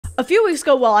A few weeks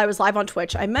ago while I was live on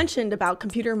Twitch, I mentioned about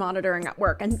computer monitoring at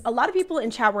work, and a lot of people in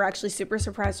chat were actually super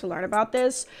surprised to learn about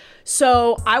this.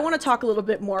 So I want to talk a little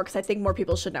bit more because I think more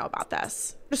people should know about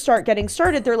this. To start getting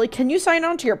started, they're like, can you sign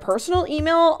on to your personal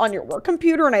email on your work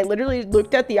computer? And I literally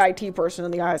looked at the IT person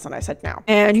in the eyes and I said no.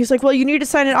 And he's like, well, you need to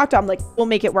sign in Okta. I'm like, we'll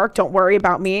make it work. Don't worry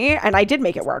about me. And I did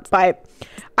make it work, but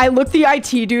I looked the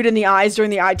IT dude in the eyes during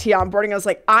the IT onboarding. I was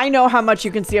like, I know how much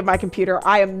you can see of my computer.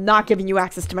 I am not giving you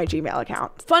access to my Gmail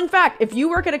account. Fun fact, if you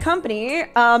work at a company,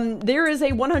 there is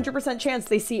a 100% chance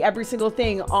they see every single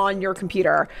thing on your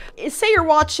computer. Say you're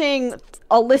watching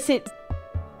illicit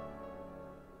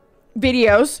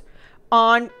videos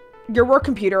on your work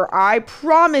computer, I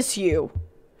promise you,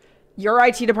 your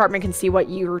IT department can see what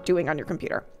you're doing on your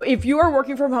computer. If you are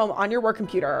working from home on your work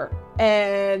computer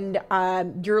and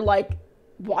you're like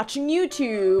watching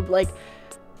YouTube, like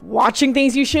watching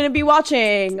things you shouldn't be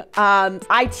watching,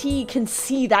 IT can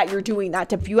see that you're doing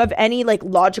that. If you have any like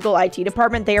logical IT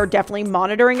department, they are definitely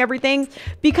monitoring everything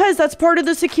because that's part of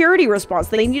the security response.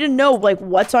 They need to know like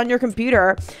what's on your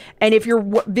computer and if you're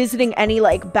visiting any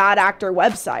like bad actor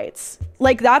websites.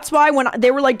 Like that's why when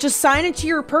they were like, just sign into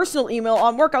your personal email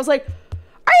on work, I was like,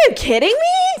 are you kidding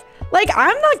me? Like,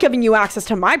 I'm not giving you access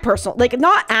to my personal, like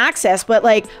not access, but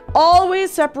like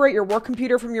always separate your work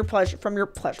computer from your pleasure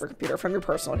computer, from your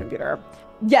personal computer.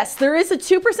 Yes, there is a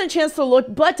 2% chance to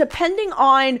look, but depending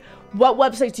on what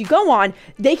websites you go on,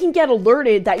 they can get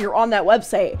alerted that you're on that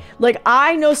website. Like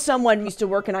I know someone who used to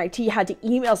work in IT had to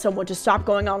email someone to stop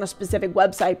going on a specific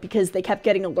website because they kept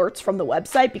getting alerts from the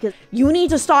website because you need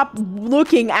to stop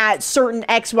looking at certain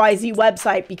XYZ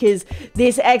website because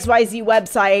this XYZ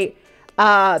website,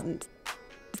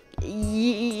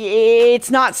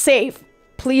 it's not safe.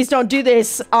 Please don't do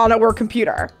this on a work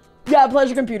computer. Yeah,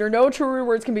 pleasure computer. No truer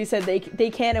words can be said. They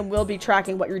can and will be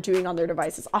tracking what you're doing on their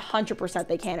devices. 100%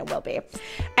 they can and will be.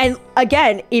 And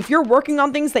again, if you're working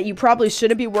on things that you probably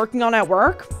shouldn't be working on at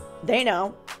work, they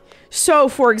know. So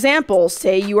for example,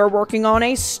 say you are working on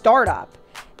a startup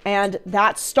and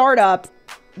that startup,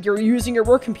 you're using your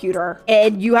work computer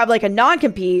and you have like a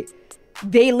non-compete,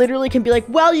 they literally can be like,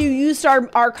 well, you used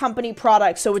our company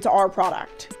product, so it's our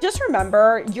product. Just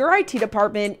remember, your IT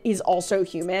department is also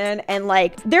human and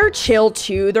like they're chill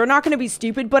too. They're not going to be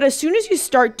stupid, but as soon as you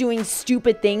start doing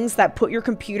stupid things that put your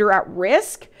computer at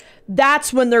risk,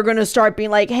 that's when they're going to start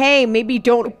being like, hey, maybe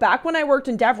don't. Back when I worked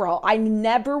in DevRel, I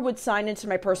never would sign into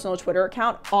my personal Twitter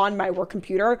account on my work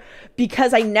computer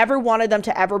because I never wanted them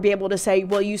to ever be able to say,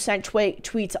 well, you sent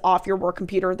tweets off your work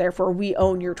computer, therefore we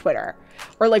own your Twitter.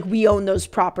 Or like we own those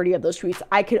property of those tweets.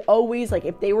 I could always, like,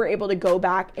 if they were able to go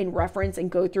back and reference and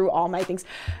go through all my things,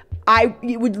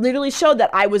 it would literally show that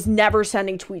I was never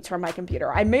sending tweets from my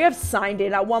computer. I may have signed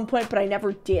in at one point, but I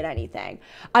never did anything.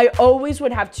 I always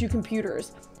would have two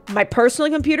computers. My personal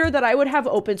computer that I would have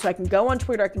open so I can go on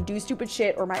Twitter, I can do stupid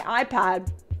shit, or my iPad,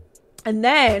 and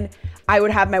then I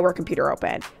would have my work computer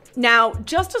open. Now,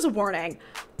 just as a warning,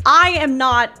 I am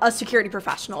not a security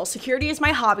professional. Security is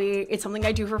my hobby. It's something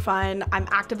I do for fun. I'm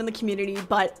active in the community,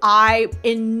 but I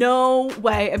in no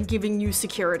way am giving you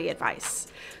security advice.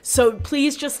 So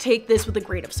please just take this with a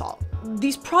grain of salt.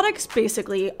 These products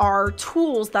basically are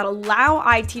tools that allow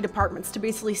IT departments to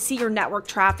basically see your network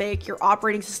traffic, your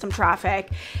operating system traffic,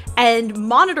 and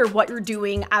monitor what you're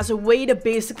doing as a way to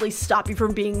basically stop you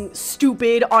from being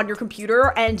stupid on your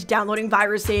computer and downloading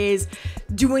viruses,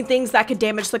 doing things that could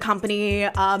damage the company,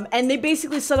 and they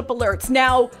basically set up alerts.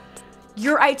 Now,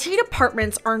 your IT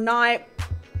departments are not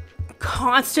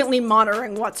constantly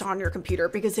monitoring what's on your computer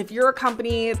because if you're a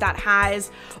company that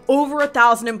has over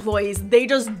 1,000 employees, they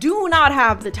just do not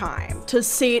have the time to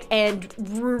sit and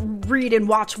read and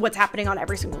watch what's happening on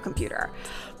every single computer.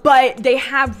 But they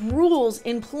have rules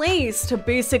in place to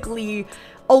basically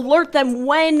alert them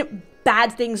when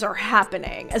bad things are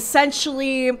happening.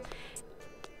 Essentially,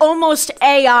 almost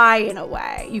AI in a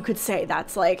way, you could say.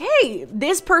 That's like, hey,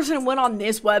 this person went on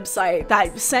this website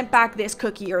that sent back this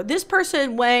cookie, or this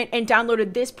person went and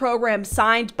downloaded this program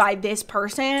signed by this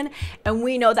person, and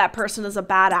we know that person is a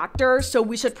bad actor, so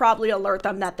we should probably alert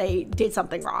them that they did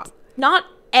something wrong. Not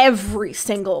every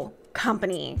single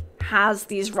company has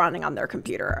these running on their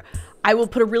computer. I will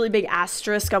put a really big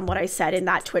asterisk on what I said in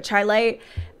that Twitch highlight.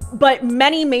 But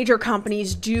many major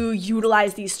companies do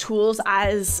utilize these tools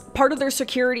as part of their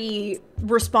security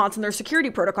response in their security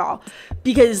protocol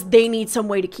because they need some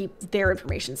way to keep their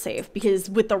information safe. Because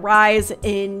with the rise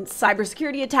in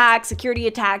cybersecurity attacks, security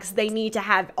attacks, they need to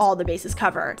have all the bases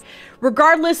covered.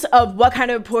 Regardless of what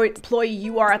kind of employee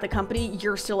you are at the company,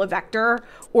 you're still a vector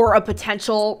or a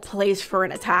potential place for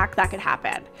an attack that could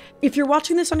happen. If you're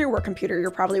watching this on your work computer,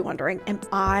 you're probably wondering, am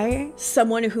I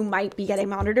someone who might be getting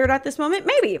monitored at this moment?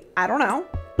 Maybe, I don't know.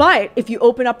 But if you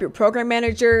open up your program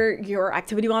manager, your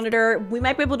activity monitor, we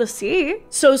might be able to see.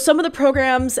 So some of the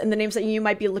programs and the names that you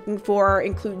might be looking for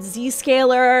include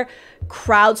Zscaler,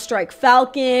 CrowdStrike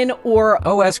Falcon, or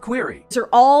OS Query. These are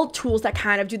all tools that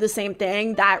kind of do the same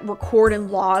thing, that record and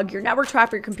log your network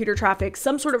traffic, your computer traffic,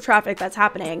 some sort of traffic that's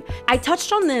happening. I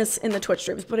touched on this in the Twitch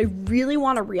streams, but I really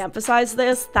want to reemphasize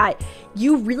this, that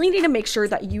you really need to make sure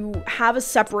that you have a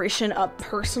separation of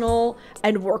personal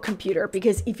and work computer,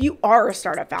 because if you are a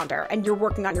startup founder and you're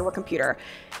working on your work computer,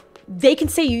 they can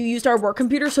say you used our work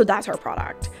computer, so that's our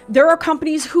product. There are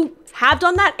companies who have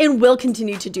done that and will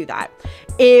continue to do that.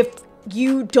 If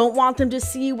you don't want them to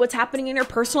see what's happening in your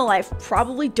personal life,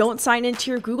 probably don't sign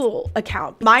into your Google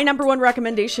account. My number one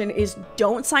recommendation is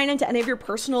don't sign into any of your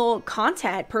personal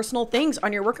content, personal things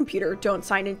on your work computer. Don't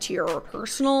sign into your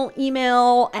personal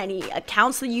email, any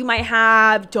accounts that you might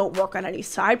have. Don't work on any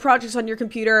side projects on your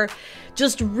computer.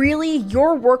 Just really,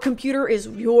 your work computer is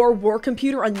your work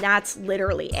computer, and that's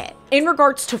literally it. In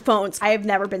regards to phones, I have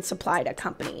never been supplied a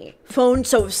company phone.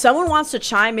 So if someone wants to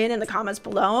chime in the comments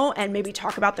below and maybe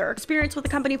talk about their experience with the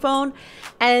company phone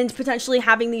and potentially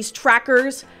having these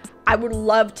trackers, I would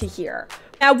love to hear.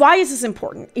 Now, why is this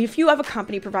important? If you have a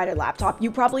company provided laptop, you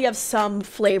probably have some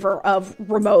flavor of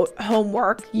remote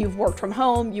homework. You've worked from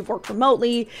home, you've worked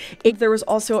remotely. If there was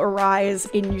also a rise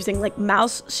in using like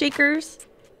mouse shakers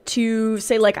to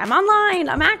say like, I'm online,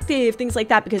 I'm active, things like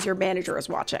that, because your manager is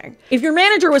watching. If your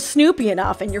manager was snoopy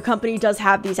enough and your company does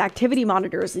have these activity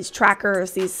monitors, these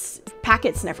trackers, these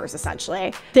packet sniffers,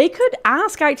 essentially, they could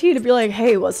ask IT to be like,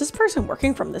 hey, was this person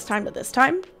working from this time to this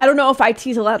time? I don't know if IT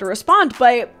is allowed to respond,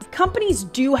 but companies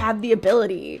do have the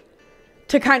ability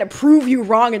to kind of prove you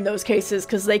wrong in those cases,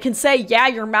 because they can say, yeah,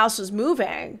 your mouse is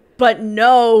moving, but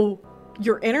no,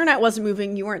 your internet wasn't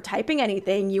moving, you weren't typing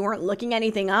anything, you weren't looking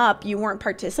anything up, you weren't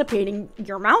participating,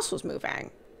 your mouse was moving.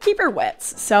 Keep your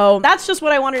wits. So that's just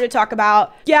what I wanted to talk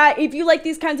about. Yeah, if you like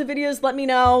these kinds of videos, let me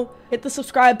know. Hit the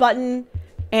subscribe button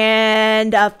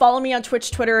and follow me on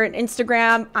Twitch, Twitter, and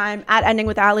Instagram. I'm at Ending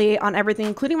with Ali on everything,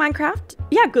 including Minecraft.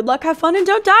 Yeah, good luck, have fun, and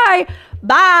don't die.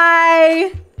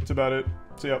 Bye. That's about it.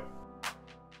 See ya.